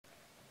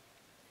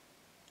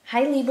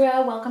Hi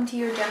Libra, welcome to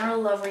your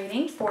general love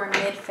reading for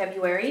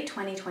mid-February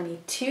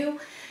 2022.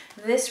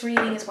 This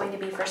reading is going to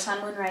be for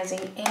Sun, Moon,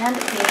 Rising, and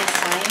Venus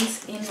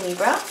signs in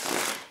Libra.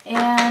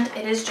 And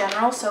it is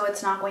general, so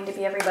it's not going to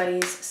be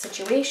everybody's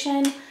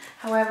situation.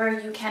 However,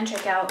 you can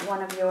check out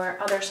one of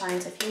your other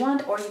signs if you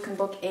want, or you can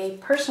book a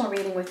personal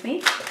reading with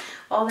me.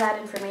 All that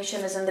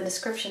information is in the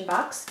description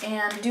box.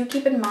 And do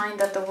keep in mind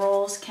that the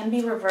roles can be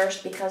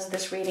reversed because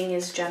this reading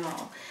is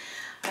general.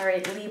 All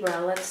right,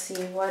 Libra, let's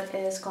see what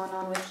is going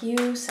on with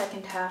you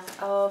second half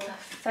of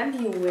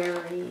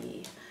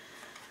February.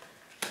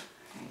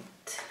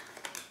 Right.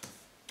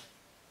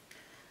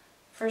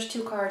 First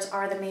two cards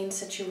are the main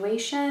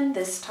situation.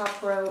 This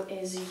top row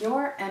is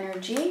your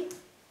energy.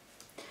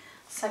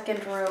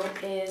 Second row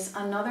is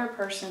another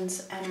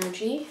person's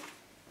energy.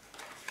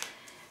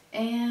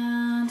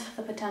 And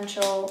the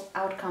potential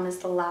outcome is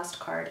the last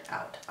card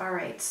out. All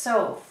right,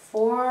 so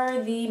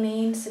for the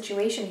main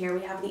situation here,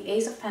 we have the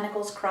Ace of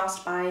Pentacles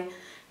crossed by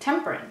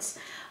Temperance.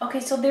 Okay,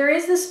 so there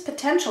is this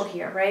potential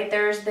here, right?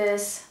 There's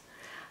this,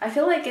 I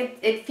feel like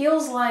it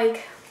feels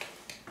like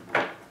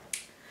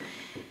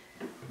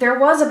there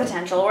was a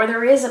potential, or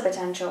there is a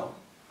potential.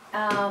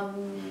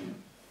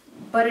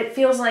 But it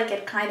feels like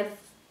it kind of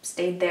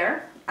stayed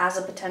there as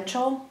a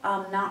potential,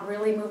 not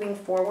really moving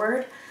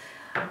forward.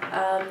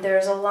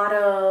 There's a lot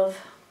of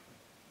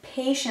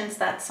patience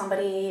that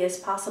somebody is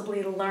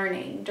possibly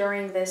learning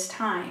during this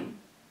time.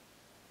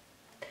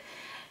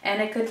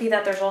 And it could be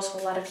that there's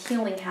also a lot of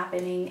healing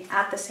happening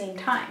at the same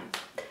time.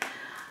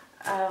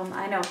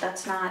 I know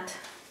that's not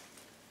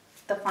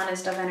the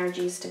funnest of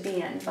energies to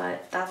be in,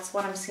 but that's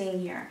what I'm seeing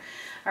here.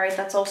 All right,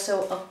 that's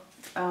also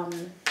I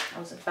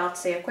was about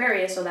to say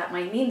Aquarius, so that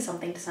might mean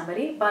something to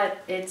somebody,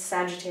 but it's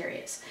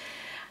Sagittarius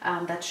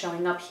that's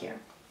showing up here.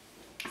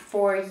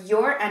 For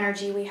your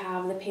energy, we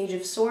have the Page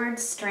of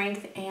Swords,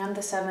 Strength, and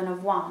the Seven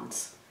of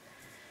Wands.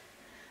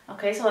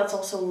 Okay, so that's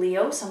also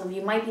Leo. Some of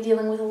you might be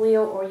dealing with a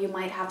Leo, or you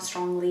might have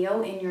strong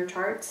Leo in your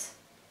charts.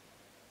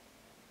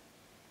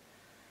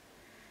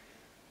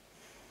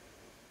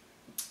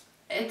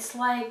 It's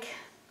like,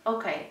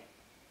 okay,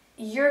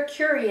 you're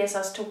curious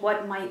as to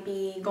what might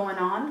be going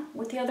on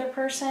with the other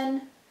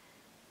person.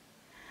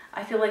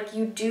 I feel like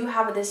you do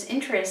have this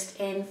interest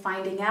in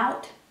finding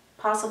out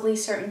possibly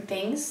certain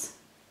things,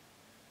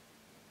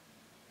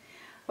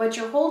 but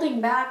you're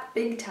holding back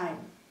big time.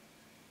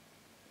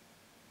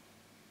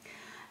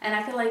 And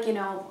I feel like, you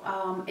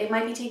know, it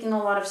might be taking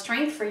a lot of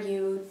strength for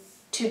you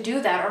to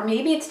do that. Or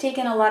maybe it's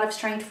taken a lot of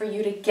strength for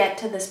you to get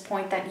to this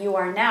point that you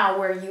are now,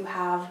 where you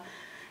have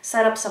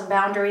set up some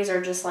boundaries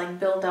or just like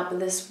build up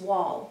this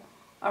wall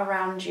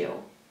around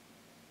you.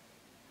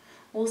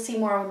 We'll see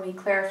more when we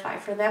clarify.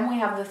 For them, we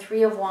have the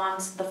Three of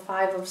Wands, the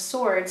Five of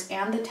Swords,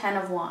 and the Ten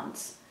of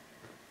Wands.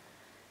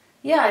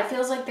 Yeah, it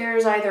feels like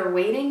there's either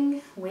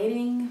waiting,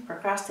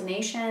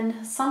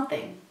 procrastination,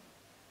 something.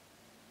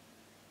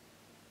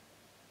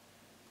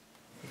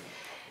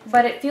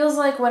 But it feels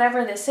like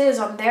whatever this is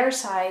on their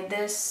side,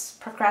 this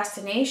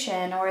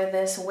procrastination or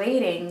this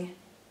waiting,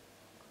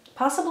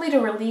 possibly to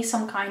release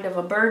some kind of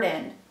a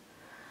burden,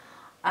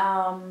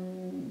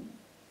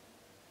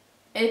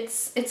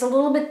 it's a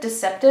little bit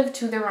deceptive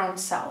to their own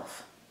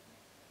self.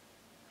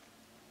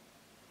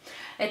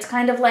 It's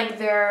kind of like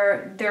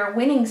they're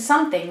winning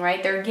something,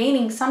 right? They're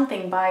gaining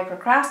something by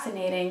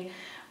procrastinating,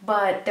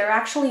 but they're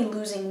actually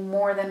losing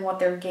more than what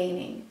they're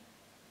gaining.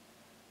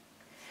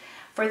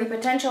 For the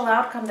potential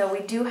outcome, though,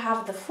 we do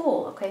have the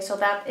Fool. Okay, so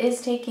that is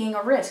taking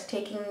a risk,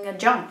 taking a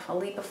jump, a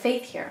leap of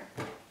faith here.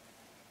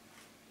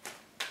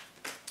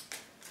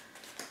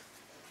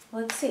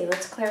 Let's see,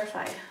 let's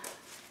clarify.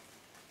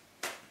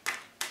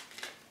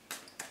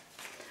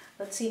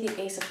 Let's see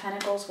the Ace of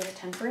Pentacles with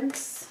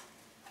Temperance.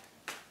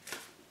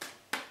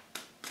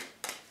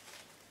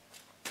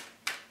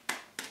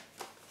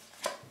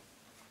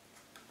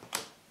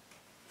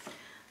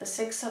 The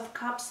Six of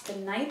Cups, the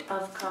Knight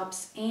of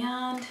Cups,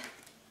 and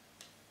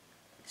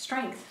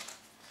Strength.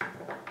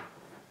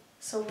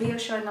 So Leo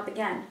showing up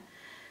again.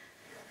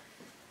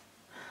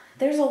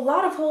 There's a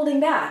lot of holding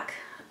back,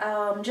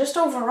 just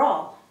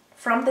overall,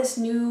 from this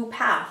new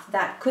path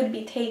that could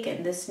be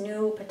taken, this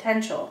new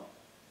potential.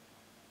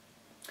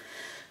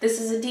 This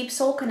is a deep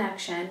soul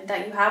connection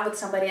that you have with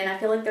somebody, and I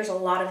feel like there's a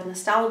lot of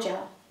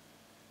nostalgia.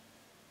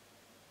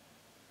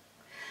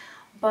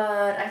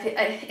 But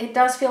it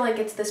does feel like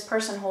it's this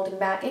person holding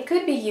back. It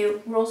could be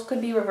you. Roles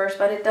could be reversed,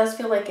 but it does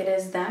feel like it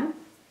is them.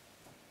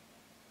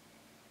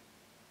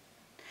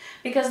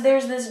 Because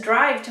there's this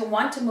drive to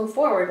want to move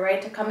forward,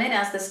 right? To come in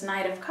as this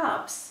Knight of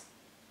Cups.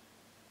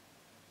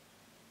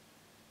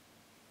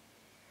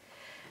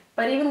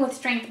 But even with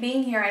Strength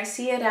being here, I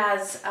see it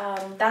as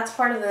that's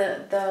part of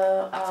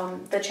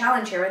the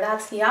challenge here. Or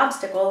that's the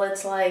obstacle.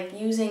 It's like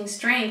using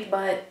strength,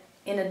 but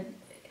in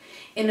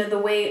the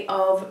way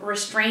of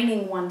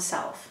restraining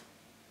oneself.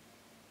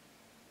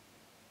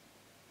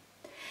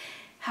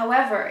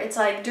 However, it's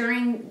like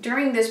during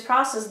this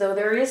process, though,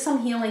 there is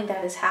some healing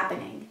that is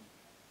happening.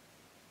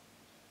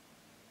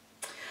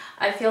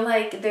 I feel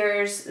like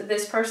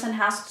this person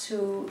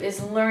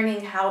is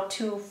learning how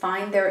to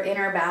find their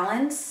inner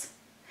balance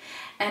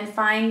and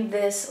find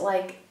this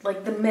like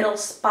the middle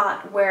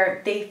spot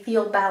where they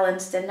feel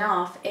balanced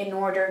enough in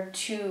order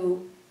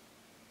to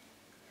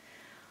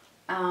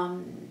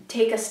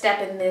take a step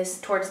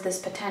towards this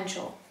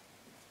potential.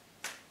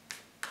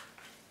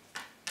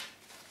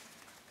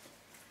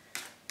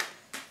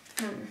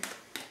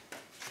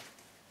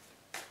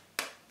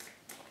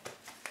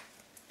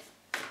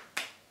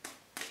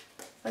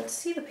 Let's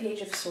see the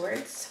Page of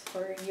Swords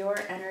for your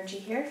energy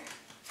here.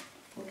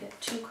 We'll get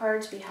 2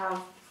 cards. We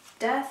have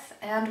Death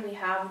and we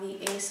have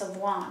the Ace of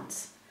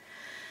Wands.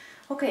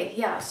 Okay,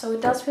 yeah, so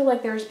it does feel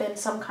like there's been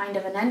some kind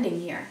of an ending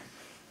here.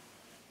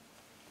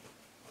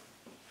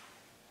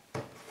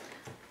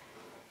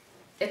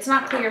 It's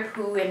not clear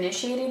who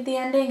initiated the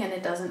ending, and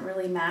it doesn't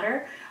really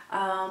matter.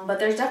 But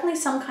there's definitely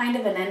some kind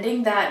of an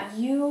ending that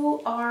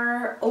you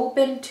are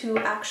open to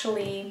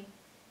actually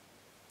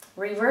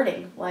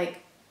reverting.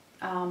 Like,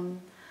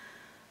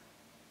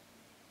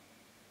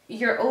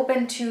 you're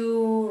open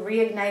to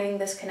reigniting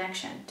this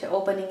connection, to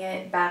opening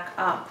it back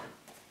up.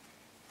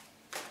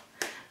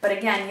 But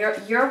again,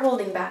 you're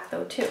holding back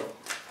though too.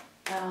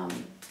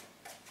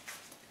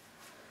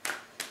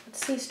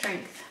 Let's see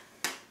strength.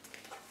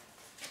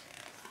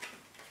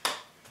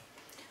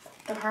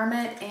 The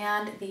Hermit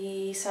and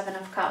the Seven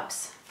of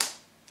Cups.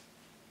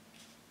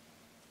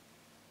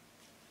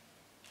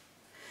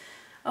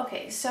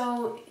 Okay,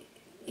 so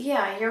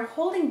yeah, you're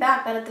holding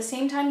back, but at the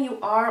same time you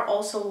are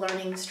also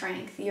learning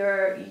strength.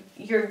 You're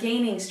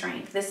gaining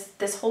strength.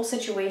 This whole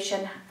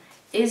situation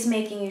is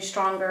making you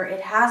stronger.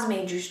 It has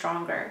made you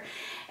stronger,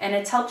 and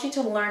it's helped you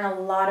to learn a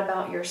lot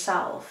about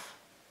yourself.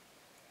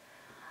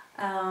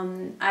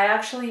 I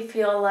actually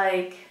feel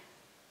like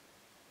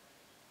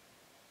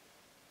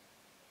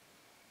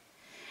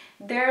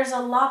there's a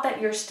lot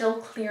that you're still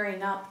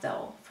clearing up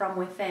though from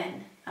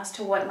within as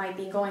to what might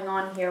be going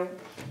on here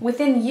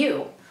within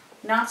you.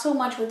 Not so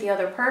much with the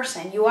other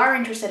person. You are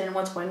interested in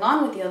what's going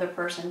on with the other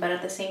person, but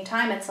at the same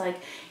time, it's like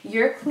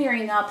you're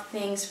clearing up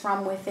things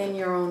from within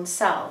your own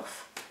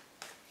self.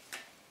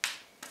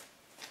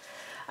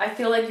 I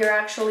feel like you're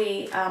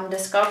actually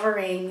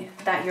discovering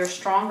that you're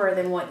stronger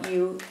than what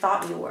you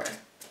thought you were.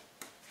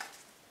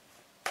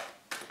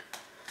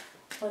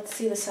 Let's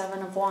see the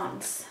Seven of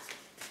Wands.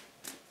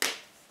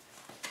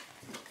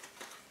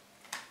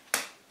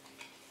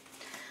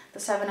 The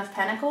Seven of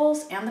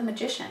Pentacles and the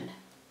Magician.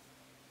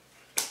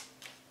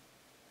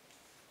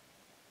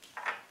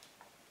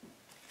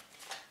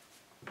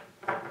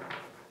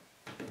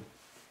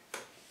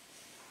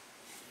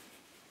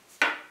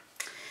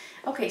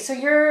 Okay, so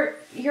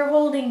you're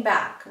holding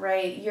back,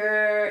 right?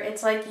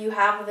 It's like you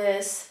have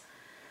this,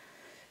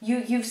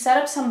 you've set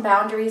up some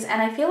boundaries,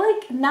 and I feel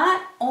like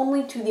not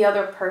only to the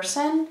other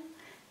person,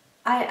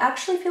 I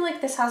actually feel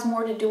like this has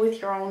more to do with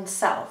your own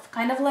self.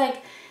 Kind of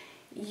like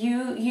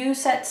you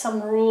set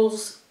some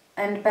rules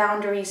and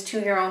boundaries to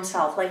your own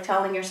self, like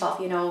telling yourself,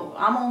 you know,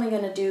 I'm only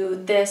going to do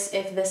this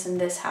if this and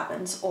this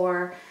happens,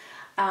 or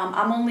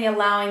I'm only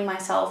allowing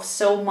myself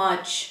so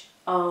much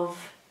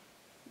of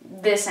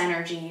this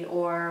energy,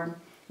 or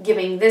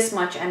giving this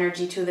much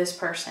energy to this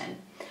person.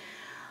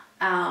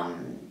 I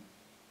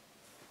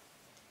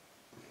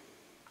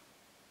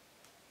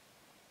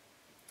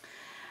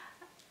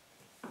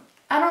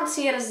don't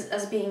see it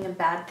as being a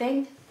bad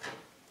thing.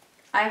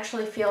 I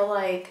actually feel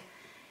like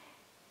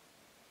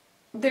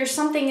there's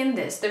something in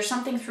this. There's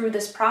something through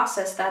this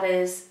process that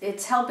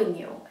it's helping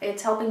you.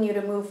 It's helping you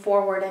to move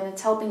forward, and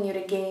it's helping you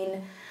to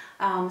gain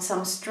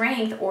some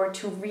strength, or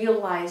to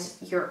realize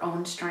your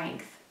own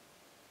strength.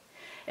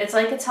 It's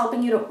like it's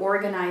helping you to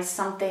organize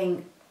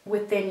something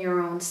within your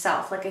own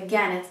self. Like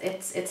again,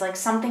 it's like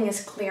something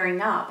is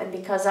clearing up, and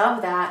because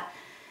of that,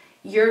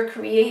 you're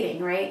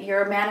creating, right?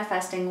 You're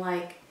manifesting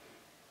like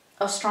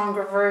a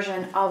stronger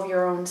version of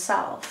your own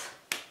self.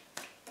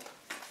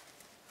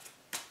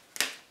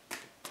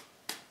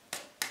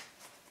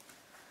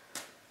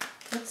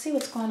 Let's see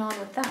what's going on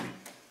with them.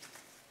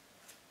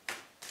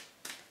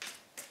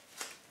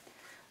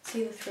 Let's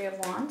see the Three of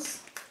Wands.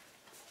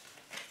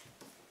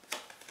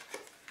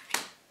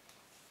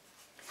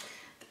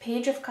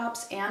 Page of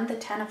Cups and the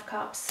Ten of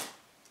Cups.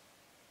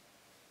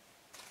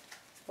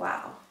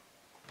 Wow.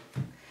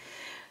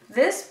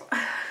 This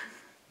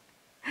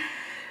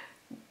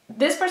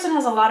person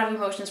has a lot of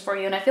emotions for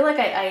you, and I feel like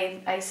I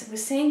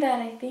was saying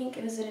that, I think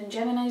it was in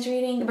Gemini's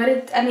reading, but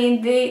it's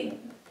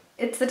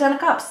the Ten of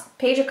Cups,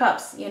 Page of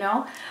Cups, you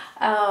know.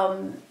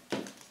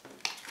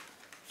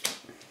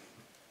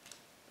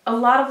 A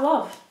lot of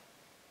love,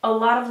 a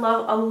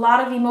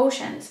lot of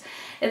emotions.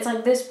 It's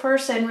like this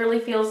person really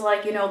feels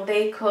like, you know,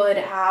 they could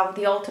have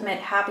the ultimate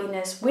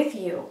happiness with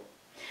you.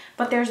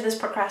 But there's this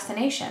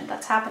procrastination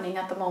that's happening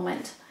at the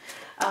moment.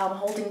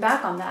 Holding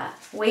back on that,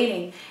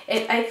 waiting.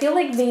 I feel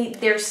like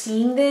they're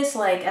seeing this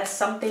like as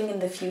something in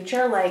the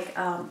future, like,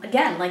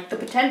 again, like the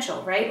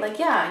potential, right? Like,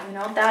 yeah, you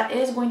know, that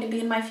is going to be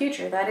in my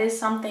future. That is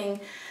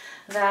something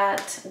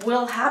that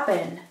will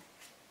happen.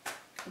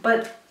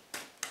 But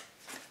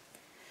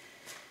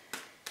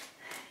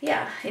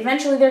Yeah,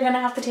 eventually they're going to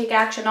have to take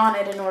action on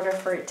it in order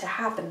for it to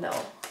happen,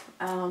 though.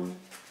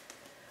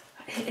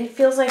 It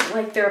feels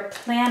like they're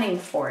planning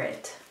for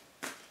it.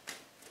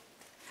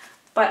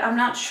 But I'm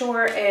not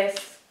sure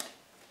if,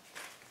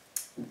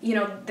 you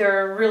know,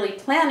 they're really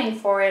planning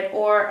for it,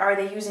 or are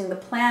they using the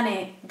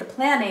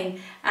planning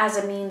as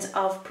a means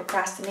of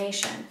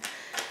procrastination?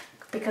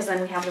 Because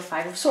then we have the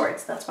Five of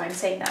Swords. That's why I'm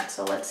saying that.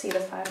 So let's see the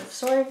Five of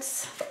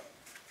Swords,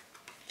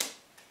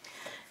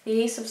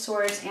 the Ace of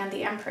Swords, and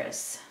the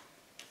Empress.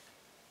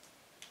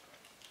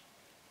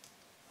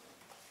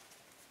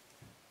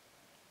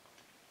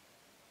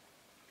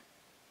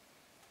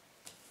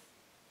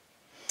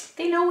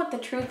 They know what the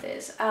truth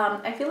is.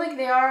 I feel like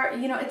they are,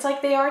 you know, it's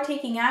like they are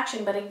taking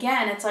action, but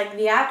again, it's like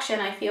the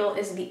action, I feel,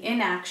 is the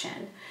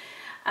inaction.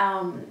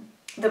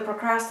 The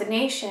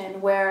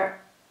procrastination, where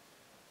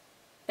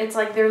it's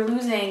like they're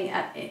losing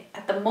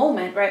at the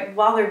moment, right?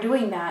 While they're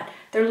doing that,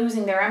 they're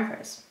losing their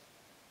Empress.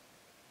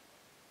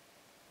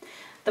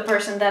 The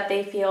person that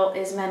they feel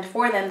is meant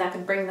for them, that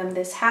could bring them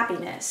this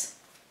happiness.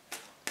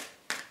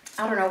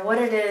 I don't know what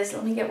it is.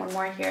 Let me get one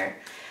more here.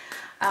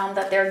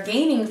 That they're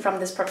gaining from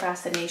this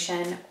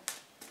procrastination,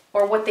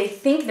 or what they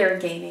think they're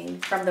gaining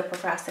from the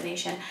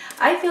procrastination.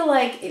 I feel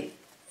like,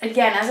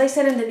 again, as I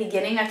said in the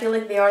beginning, I feel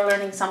like they are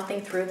learning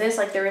something through this.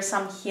 Like there is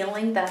some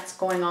healing that's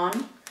going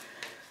on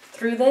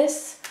through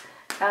this.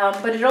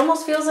 But it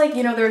almost feels like,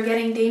 you know, they're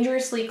getting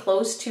dangerously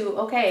close to,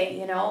 okay,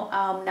 you know,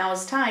 now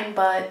is time,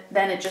 but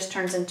then it just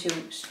turns into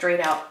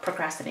straight out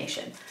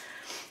procrastination.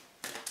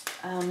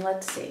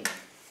 Let's see.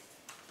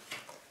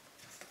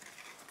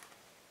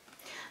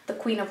 The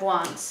Queen of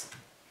Wands.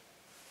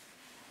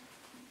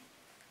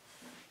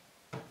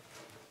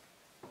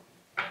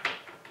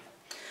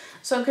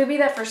 So it could be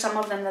that for some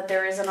of them that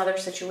there is another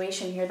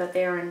situation here that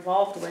they are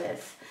involved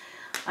with.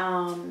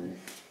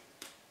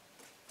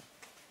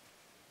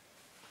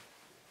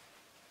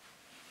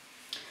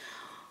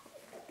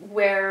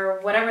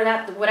 Where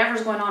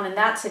whatever's going on in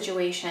that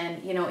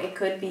situation, you know, it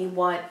could be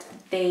what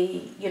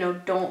they, you know,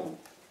 don't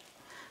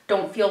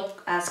feel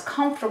as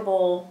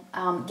comfortable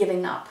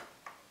giving up.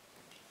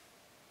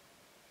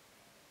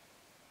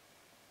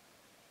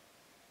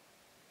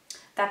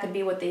 That could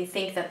be what they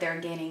think that they're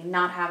gaining,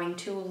 not having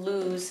to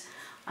lose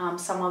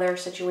some other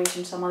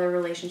situation, some other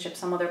relationship,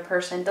 some other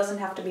person. It doesn't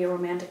have to be a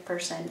romantic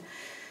person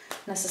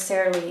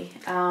necessarily.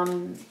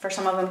 For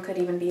some of them, could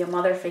even be a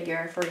mother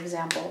figure, for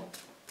example.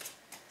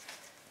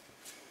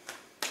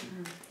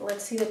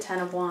 Let's see the Ten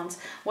of Wands.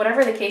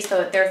 Whatever the case,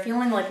 though, they're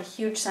feeling like a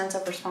huge sense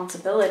of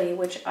responsibility,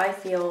 which I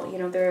feel, you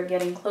know, they're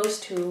getting close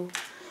to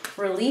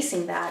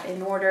releasing that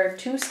in order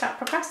to stop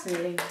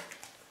procrastinating.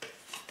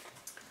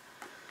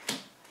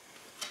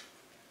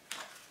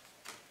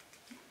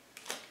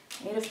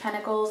 Eight of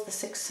Pentacles, the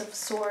Six of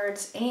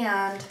Swords,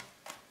 and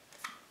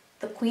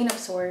the Queen of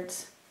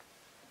Swords.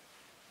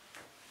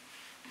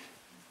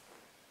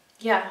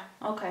 Yeah,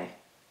 okay.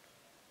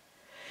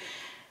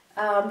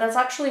 That's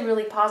actually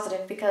really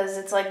positive, because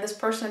it's like this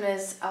person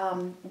is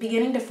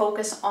beginning to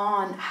focus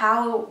on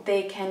how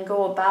they can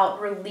go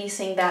about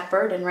releasing that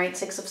burden, right?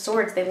 Six of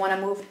Swords, they want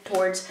to move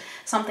towards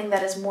something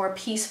that is more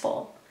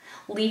peaceful,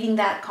 leaving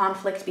that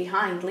conflict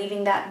behind,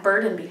 leaving that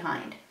burden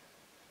behind.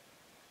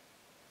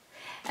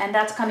 And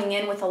that's coming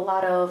in with a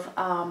lot of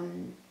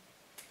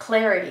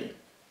clarity.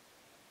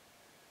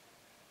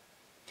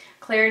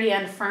 Clarity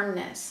and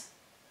firmness.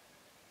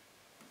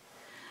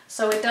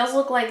 So it does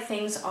look like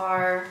things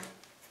are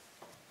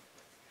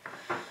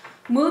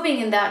moving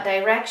in that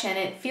direction.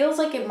 It feels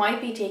like it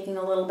might be taking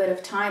a little bit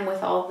of time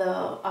with all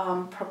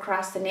the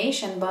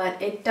procrastination,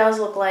 but it does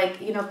look like,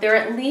 you know, they're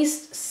at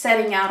least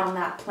setting out on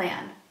that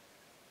plan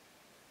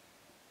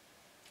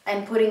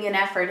and putting an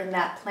effort in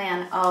that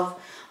plan of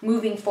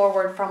moving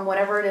forward from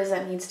whatever it is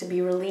that needs to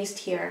be released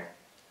here.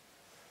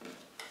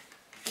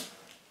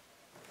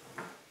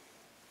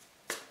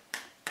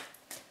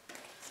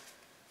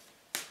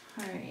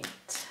 All right,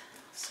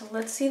 so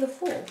let's see the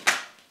Fool.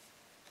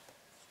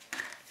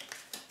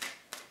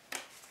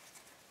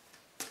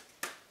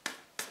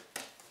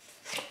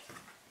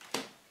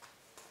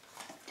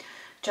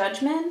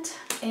 Judgment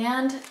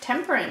and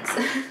Temperance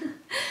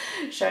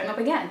showing up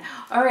again.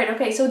 All right,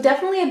 okay, so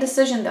definitely a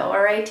decision though,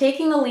 all right?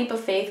 Taking a leap of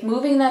faith,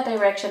 moving in that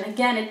direction.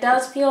 Again, it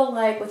does feel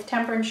like with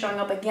Temperance showing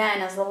up again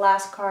as the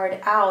last card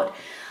out,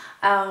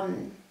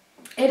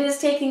 it is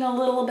taking a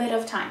little bit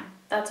of time,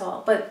 that's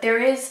all. But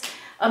there is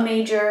a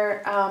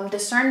major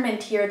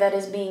discernment here that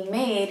is being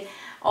made,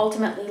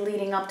 ultimately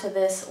leading up to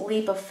this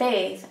leap of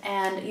faith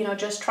and, you know,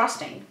 just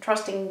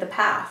trusting the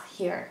path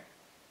here.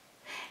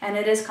 And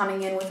it is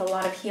coming in with a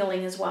lot of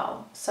healing as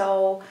well.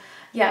 So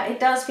yeah, it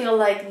does feel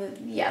like,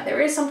 yeah,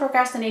 there is some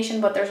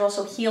procrastination, but there's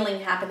also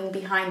healing happening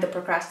behind the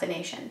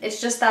procrastination.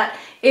 It's just that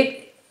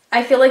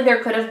I feel like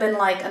there could have been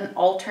like an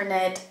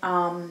alternate,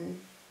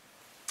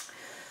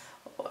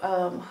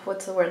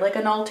 what's the word? Like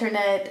an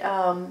alternate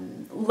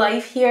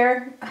life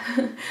here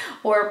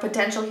or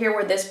potential here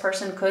where this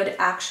person could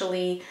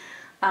actually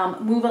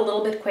move a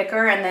little bit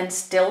quicker and then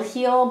still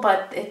heal,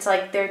 but it's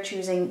like they're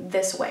choosing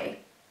this way.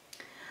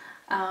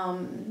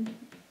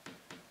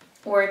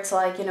 or it's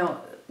like, you know,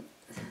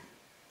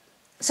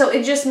 so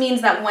it just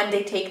means that when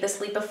they take this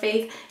leap of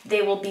faith,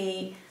 they will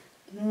be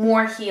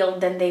more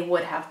healed than they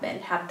would have been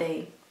had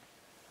they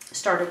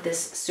started this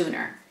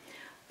sooner.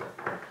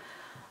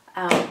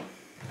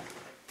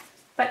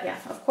 But yeah,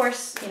 of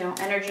course, you know,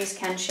 energies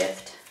can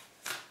shift.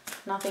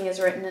 Nothing is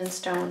written in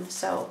stone.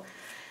 So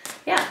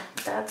yeah,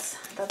 that's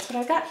what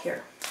I got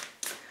here.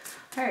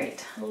 All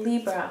right,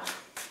 Libra,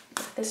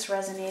 if this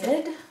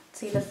resonated, let's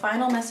see, the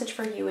final message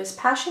for you is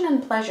passion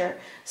and pleasure.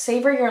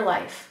 Savor your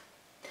life.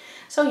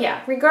 So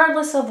yeah,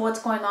 regardless of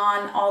what's going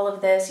on, all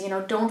of this, you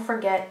know, don't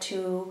forget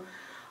to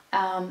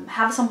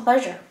have some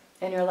pleasure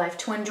in your life,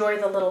 to enjoy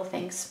the little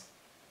things.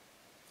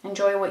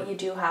 Enjoy what you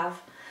do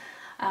have.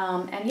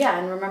 And yeah,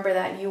 and remember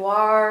that you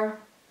are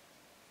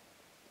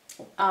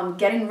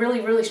getting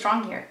really, really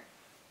strong here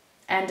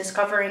and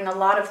discovering a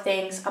lot of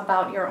things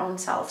about your own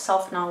self,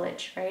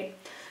 self-knowledge, right?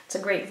 It's a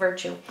great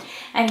virtue.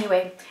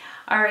 Anyway,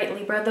 all right,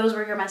 Libra, those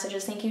were your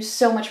messages. Thank you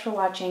so much for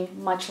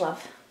watching. Much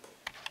love.